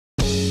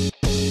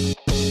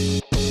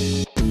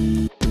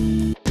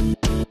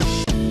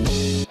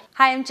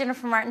Hi, I'm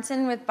Jennifer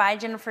Martinson with By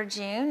Jennifer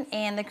June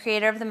and the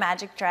creator of the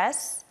Magic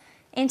Dress.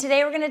 And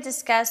today we're going to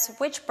discuss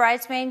which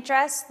bridesmaid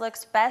dress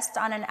looks best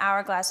on an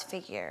hourglass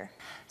figure.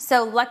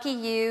 So lucky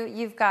you,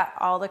 you've got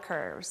all the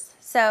curves.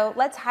 So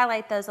let's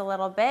highlight those a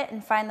little bit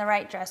and find the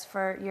right dress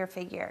for your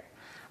figure.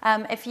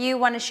 If you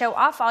want to show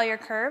off all your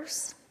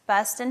curves,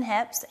 bust and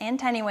hips and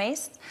tiny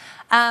waist,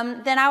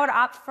 then I would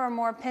opt for a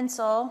more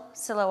pencil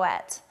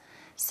silhouette.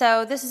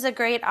 So this is a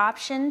great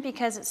option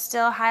because it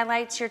still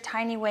highlights your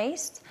tiny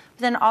waist,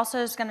 but then also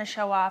is going to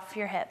show off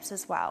your hips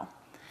as well.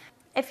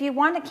 If you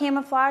want to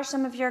camouflage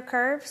some of your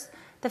curves,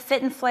 the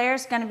fit and flare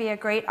is going to be a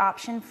great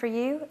option for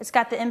you. It's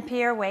got the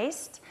imperial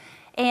waist,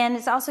 and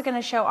it's also going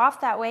to show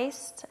off that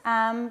waist,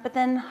 but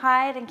then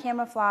hide and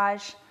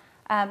camouflage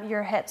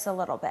your hips a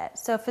little bit.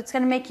 So if it's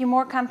going to make you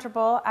more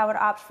comfortable, I would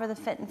opt for the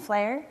fit and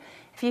flare.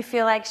 If you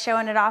feel like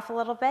showing it off a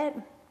little bit,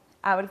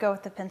 I would go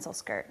with the pencil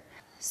skirt.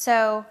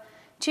 So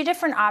two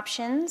different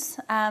options.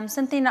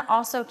 Something to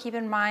also keep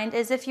in mind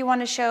is if you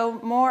want to show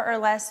more or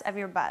less of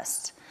your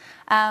bust.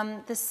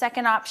 The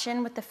second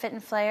option with the fit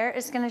and flare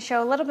is going to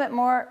show a little bit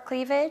more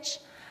cleavage.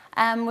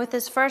 With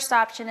this first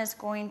option is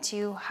going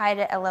to hide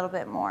it a little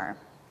bit more.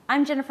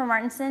 I'm Jennifer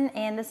Martinson,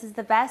 and this is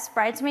the best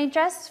bridesmaid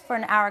dress for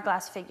an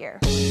hourglass figure.